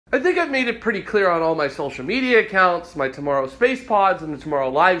I think I've made it pretty clear on all my social media accounts, my TMRO SpacePods, and the TMRO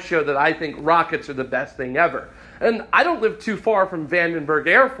Live show that I think rockets are the best thing ever. And I don't live too far from Vandenberg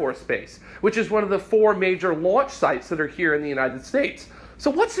Air Force Base, which is one of the 4 major launch sites that are here in the United States. So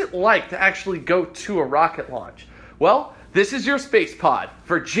what's it like to actually go to a rocket launch? Well, this is your SpacePod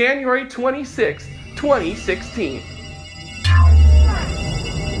for January 26, 2016.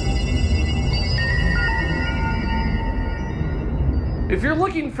 If you're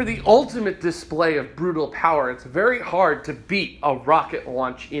looking for the ultimate display of brutal power, it's very hard to beat a rocket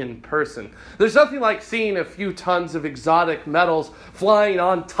launch in person. There's nothing like seeing a few tons of exotic metals flying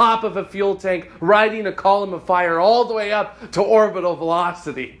on top of a fuel tank, riding a column of fire all the way up to orbital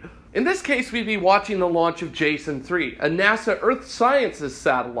velocity. In this case, we'd be watching the launch of Jason-3, a NASA Earth Sciences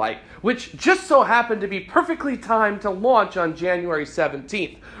satellite, which just so happened to be perfectly timed to launch on January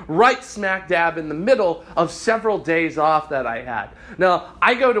 17th, right smack dab in the middle of several days off that I had. Now,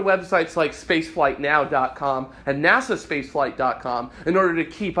 I go to websites like spaceflightnow.com and nasaspaceflight.com in order to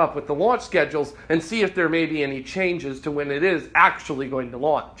keep up with the launch schedules and see if there may be any changes to when it is actually going to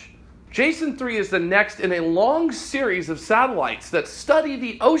launch. Jason-3 is the next in a long series of satellites that study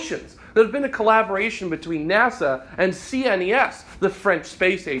the oceans that have been a collaboration between NASA and CNES, the French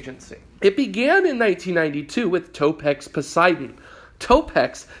space agency. It began in 1992 with Topex Poseidon.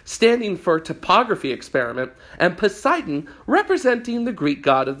 Topex standing for topography experiment, and Poseidon representing the Greek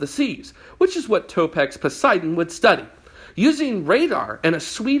god of the seas, which is what Topex Poseidon would study. Using radar and a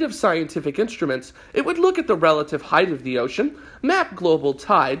suite of scientific instruments, it would look at the relative height of the ocean, map global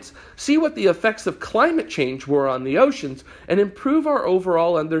tides, see what the effects of climate change were on the oceans, and improve our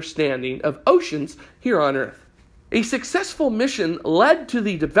overall understanding of oceans here on Earth. A successful mission led to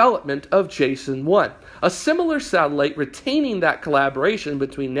the development of Jason-1, a similar satellite retaining that collaboration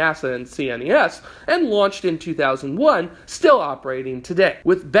between NASA and CNES, and launched in 2001, still operating today.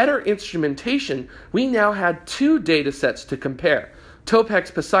 With better instrumentation, we now had 2 datasets to compare.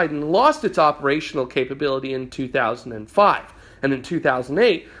 Topex Poseidon lost its operational capability in 2005. And in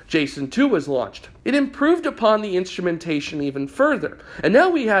 2008, Jason-2 was launched. It improved upon the instrumentation even further, and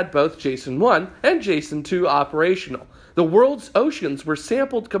now we had both Jason-1 and Jason-2 operational. The world's oceans were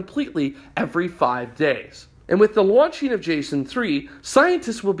sampled completely every 5 days. And with the launching of Jason-3,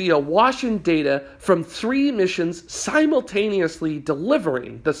 scientists will be awash in data from 3 missions simultaneously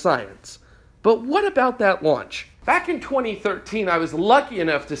delivering the science. But what about that launch? Back in 2013, I was lucky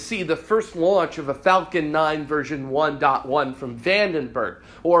enough to see the first launch of a Falcon 9 version 1.1 from Vandenberg,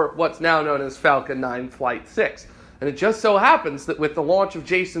 or what's now known as Falcon 9 Flight 6. And it just so happens that with the launch of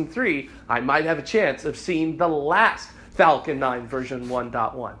Jason-3, I might have a chance of seeing the last Falcon 9 version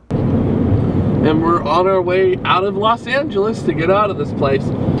 1.1. And we're on our way out of Los Angeles to get out of this place.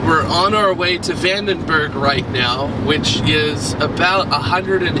 We're on our way to Vandenberg right now, which is about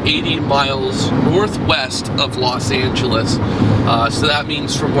 180 miles northwest of Los Angeles. So that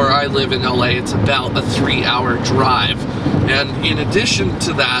means from where I live in LA, it's about a 3-hour drive. And in addition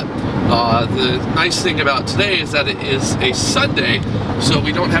to that, the nice thing about today is that it is a Sunday, so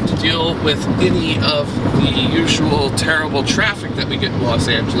we don't have to deal with any of the usual terrible traffic that we get in Los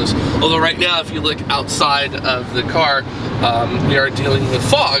Angeles. Although right now, if you look outside of the car, we are dealing with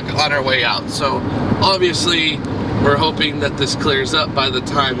fog on our way out. So obviously, we're hoping that this clears up by the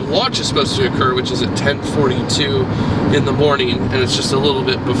time launch is supposed to occur, which is at 10:42 in the morning, and it's just a little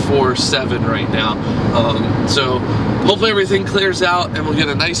bit before 7 right now. So hopefully everything clears out and we'll get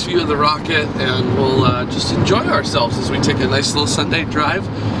a nice view of the rocket, and we'll just enjoy ourselves as we take a nice little Sunday drive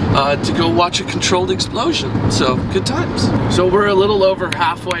to go watch a controlled explosion. So good times. So we're a little over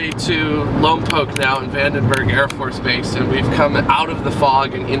halfway to Lompoc now in Vandenberg Air Force Base, and we've come out of the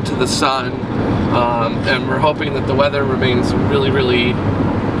fog and into the sun. And we're hoping that the weather remains really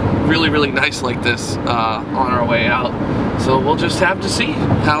nice like this on our way out. So we'll just have to see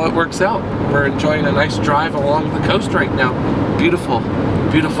how it works out. We're enjoying a nice drive along the coast right now. Beautiful,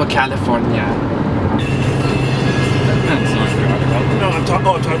 beautiful California. No, I'm talking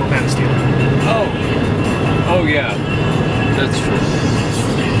about Man of Steel. Oh yeah, that's true.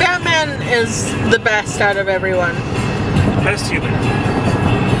 Batman is the best out of everyone. Best human.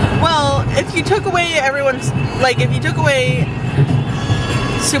 Well, if you took away if you took away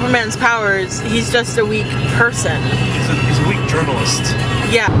Superman's powers, he's just a weak person. He's a weak journalist.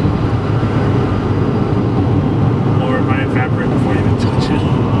 Yeah. Or it might evaporate before you even touch it.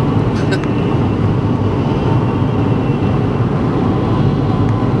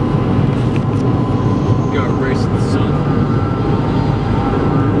 Gotta race the sun.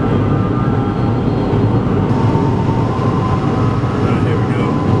 Here we go.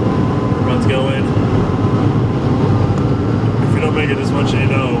 Run's going. If we don't make it as much as you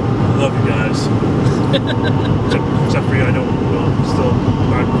know, love you guys. except for you, I don't. Well, still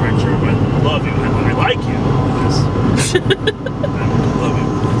not quite sure, but I love you. I like you. I love you.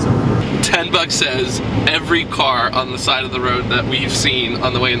 $10 says every car on the side of the road that we've seen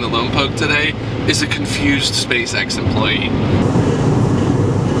on the way in the Lompoc today is a confused SpaceX employee.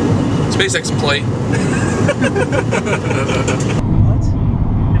 SpaceX employee. What?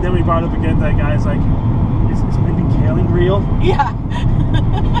 And then we brought up again that guy's like, is maybe Kaling real? Yeah.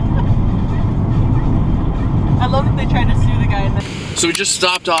 I love that they tried to sue the guy in the... So we just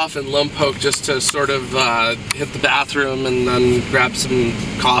stopped off in Lompoc just to sort of hit the bathroom and then grab some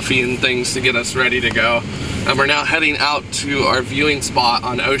coffee and things to get us ready to go. And we're now heading out to our viewing spot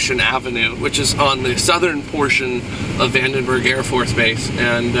on Ocean Avenue, which is on the southern portion of Vandenberg Air Force Base,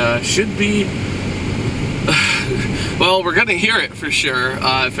 and should be, well, we're gonna hear it for sure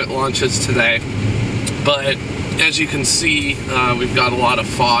if it launches today. But as you can see, we've got a lot of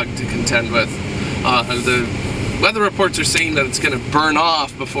fog to contend with. The weather reports are saying that it's going to burn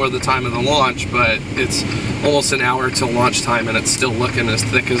off before the time of the launch, but it's almost an hour till launch time and it's still looking as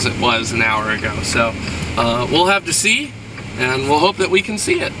thick as it was an hour ago. So we'll have to see, and we'll hope that we can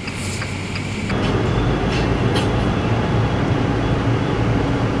see it.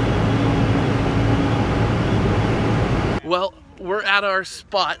 Well, we're at our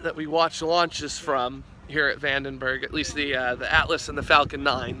spot that we watch launches from here at Vandenberg, at least the Atlas and the Falcon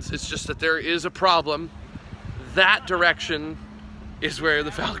 9s. It's just that there is a problem. That direction is where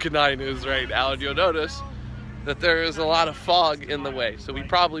the Falcon 9 is right now, and you'll notice that there is a lot of fog in the way. So we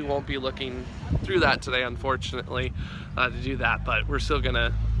probably won't be looking through that today, unfortunately, to do that, but we're still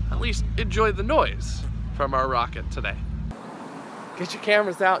gonna at least enjoy the noise from our rocket today. Get your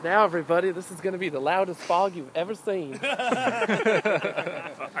cameras out now, everybody. This is gonna be the loudest fog you've ever seen.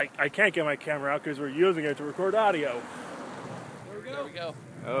 I can't get my camera out because we're using it to record audio. There we go.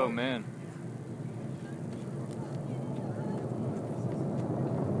 Oh, man.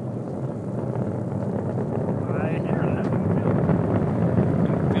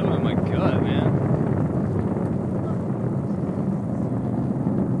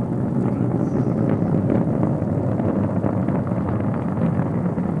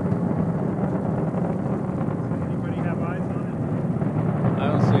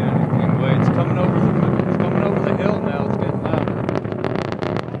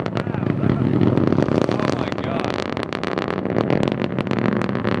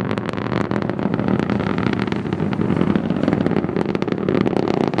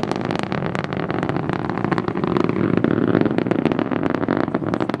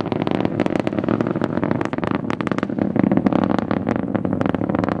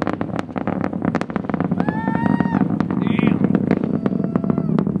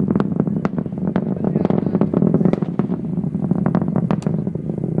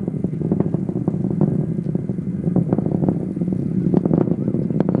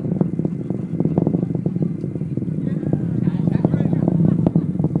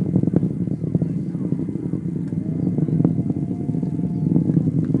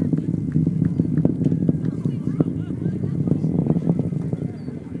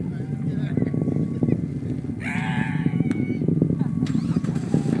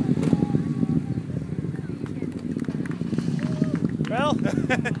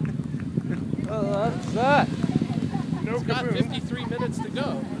 Well, that's that. It's got 53 minutes to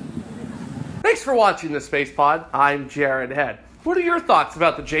go. Thanks for watching the SpacePod. I'm Jared Head. What are your thoughts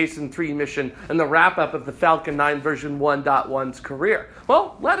about the Jason-3 mission and the wrap-up of the Falcon 9 version 1.1's career?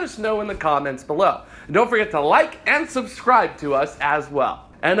 Well, let us know in the comments below. And don't forget to like and subscribe to us as well.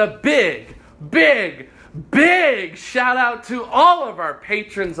 And a big shout out to all of our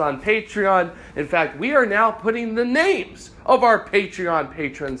patrons on Patreon. In fact, we are now putting the names of our Patreon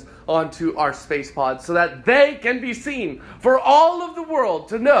patrons onto our SpacePod so that they can be seen for all of the world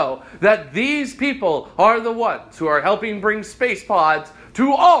to know that these people are the ones who are helping bring SpacePods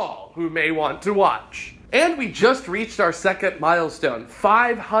to all who may want to watch. And we just reached our second milestone,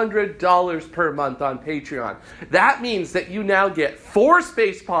 $500 per month on Patreon. That means that you now get 4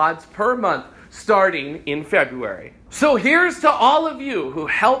 SpacePods per month starting in February. So here's to all of you who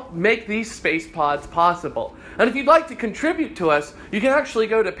help make these SpacePods possible. And if you'd like to contribute to us, you can actually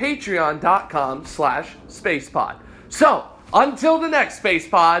go to patreon.com/SpacePod. So, until the next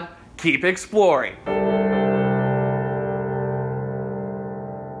SpacePod, keep exploring.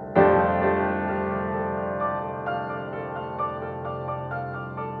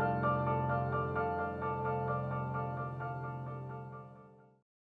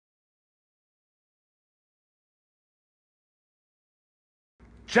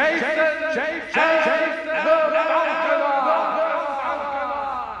 Jason,